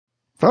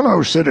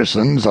Fellow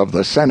citizens of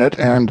the Senate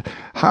and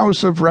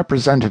House of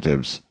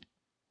Representatives,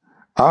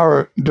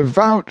 our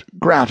devout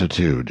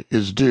gratitude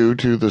is due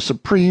to the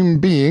Supreme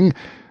Being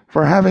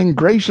for having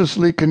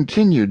graciously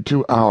continued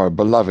to our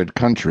beloved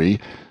country,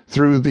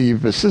 through the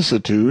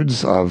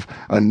vicissitudes of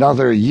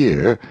another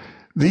year,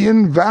 the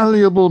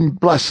invaluable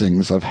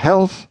blessings of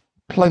health,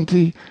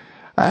 plenty,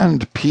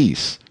 and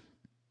peace.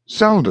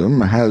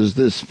 Seldom has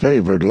this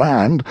favored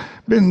land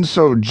been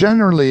so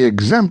generally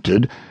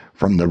exempted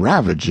from the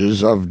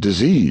ravages of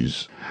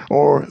disease,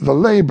 or the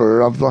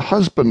labor of the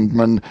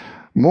husbandman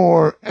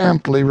more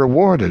amply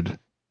rewarded.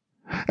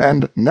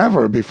 And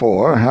never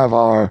before have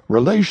our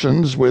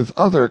relations with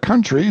other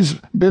countries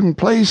been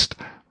placed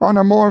on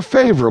a more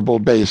favorable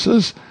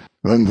basis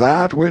than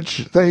that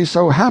which they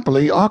so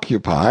happily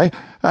occupy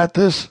at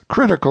this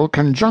critical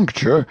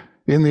conjuncture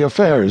in the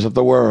affairs of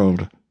the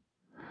world.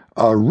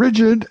 A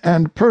rigid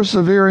and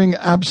persevering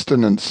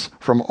abstinence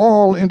from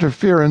all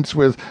interference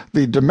with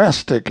the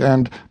domestic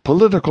and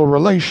political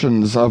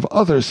relations of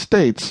other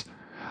states,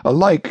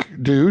 alike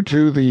due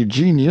to the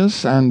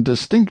genius and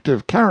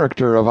distinctive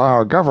character of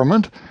our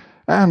government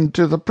and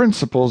to the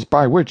principles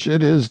by which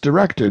it is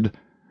directed,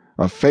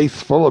 a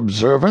faithful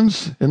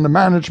observance in the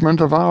management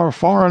of our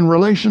foreign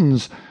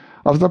relations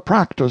of the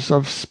practice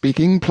of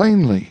speaking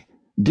plainly,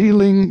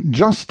 dealing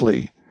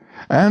justly,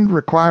 and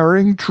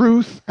requiring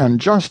truth and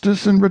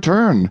justice in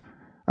return,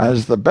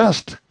 as the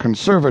best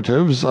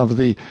conservatives of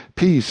the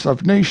peace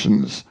of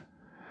nations,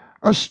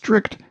 a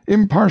strict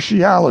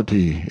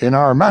impartiality in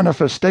our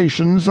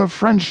manifestations of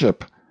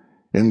friendship,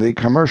 in the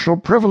commercial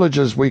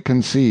privileges we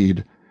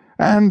concede,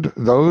 and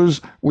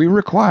those we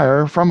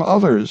require from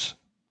others.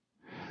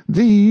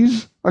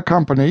 These,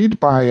 accompanied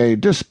by a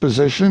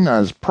disposition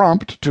as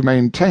prompt to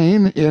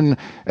maintain in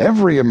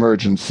every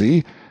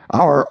emergency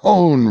our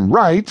own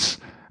rights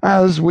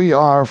as we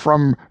are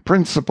from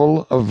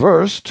principle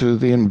averse to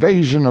the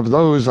invasion of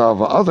those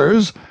of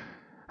others,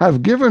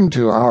 have given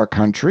to our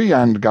country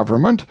and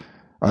government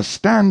a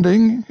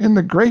standing in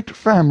the great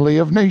family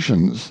of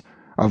nations,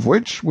 of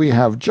which we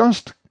have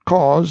just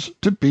cause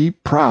to be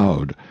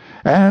proud,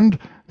 and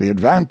the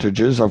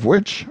advantages of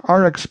which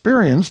are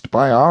experienced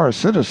by our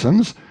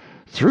citizens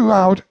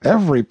throughout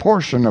every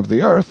portion of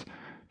the earth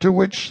to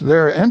which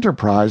their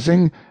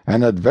enterprising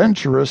and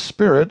adventurous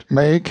spirit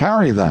may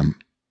carry them.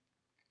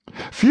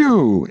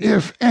 Few,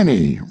 if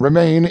any,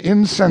 remain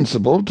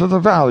insensible to the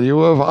value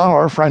of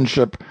our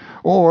friendship,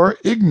 or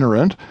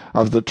ignorant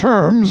of the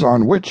terms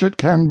on which it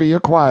can be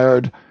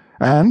acquired,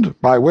 and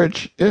by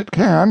which it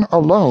can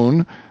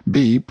alone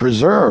be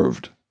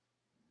preserved.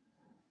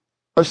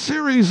 A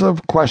series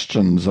of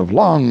questions of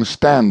long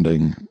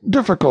standing,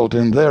 difficult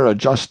in their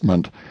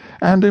adjustment,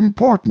 and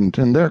important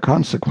in their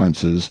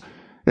consequences,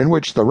 in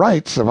which the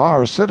rights of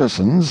our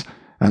citizens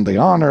and the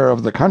honor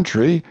of the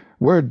country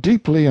were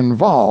deeply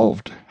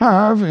involved,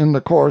 have, in the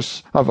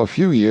course of a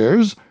few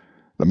years,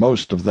 the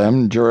most of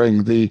them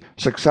during the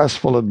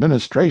successful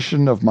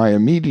administration of my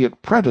immediate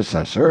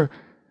predecessor,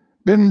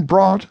 been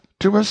brought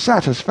to a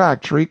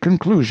satisfactory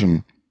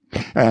conclusion,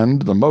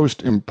 and the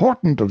most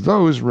important of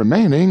those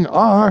remaining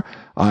are,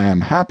 I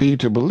am happy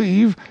to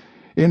believe,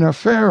 in a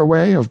fair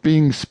way of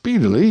being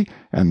speedily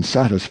and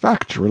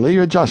satisfactorily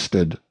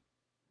adjusted.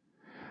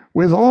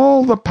 With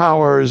all the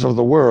powers of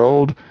the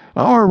world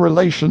our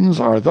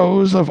relations are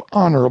those of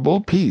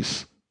honorable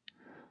peace.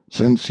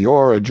 Since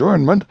your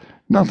adjournment,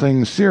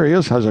 nothing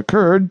serious has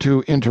occurred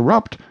to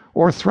interrupt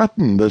or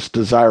threaten this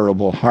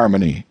desirable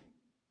harmony.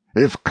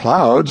 If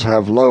clouds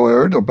have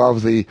lowered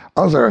above the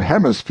other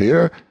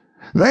hemisphere,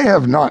 they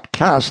have not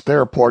cast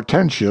their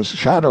portentous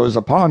shadows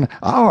upon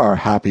our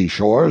happy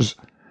shores.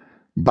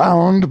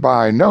 Bound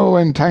by no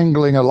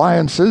entangling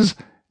alliances,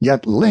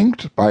 yet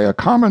linked by a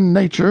common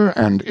nature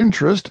and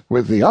interest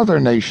with the other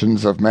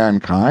nations of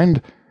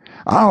mankind,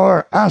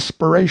 our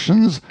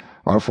aspirations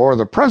are for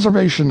the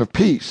preservation of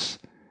peace,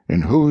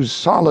 in whose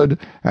solid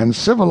and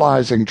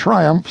civilizing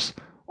triumphs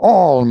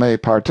all may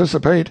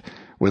participate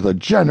with a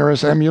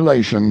generous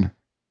emulation.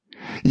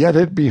 Yet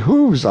it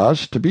behooves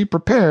us to be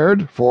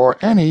prepared for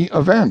any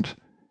event,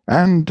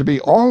 and to be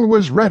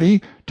always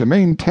ready to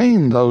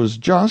maintain those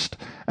just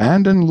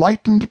and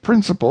enlightened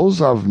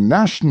principles of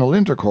national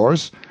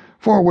intercourse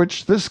for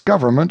which this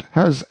government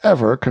has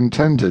ever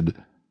contended.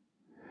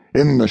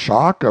 In the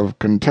shock of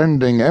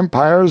contending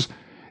empires,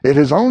 it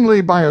is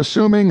only by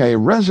assuming a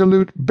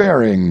resolute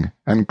bearing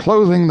and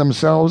clothing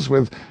themselves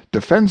with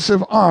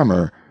defensive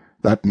armor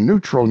that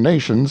neutral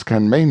nations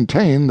can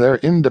maintain their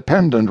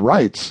independent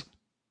rights.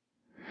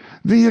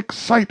 The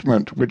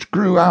excitement which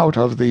grew out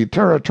of the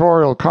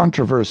territorial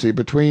controversy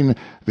between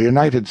the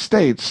United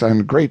States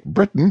and Great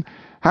Britain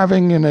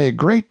having in a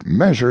great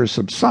measure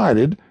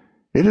subsided,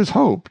 it is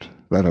hoped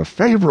that a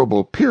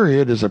favorable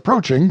period is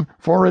approaching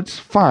for its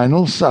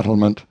final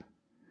settlement.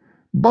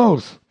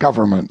 Both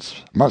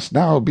governments must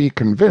now be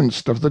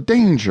convinced of the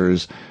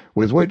dangers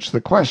with which the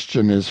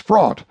question is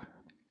fraught,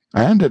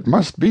 and it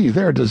must be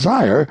their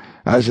desire,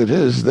 as it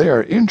is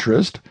their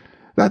interest,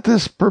 that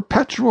this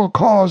perpetual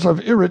cause of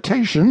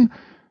irritation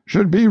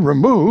should be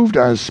removed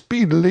as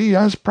speedily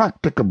as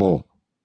practicable.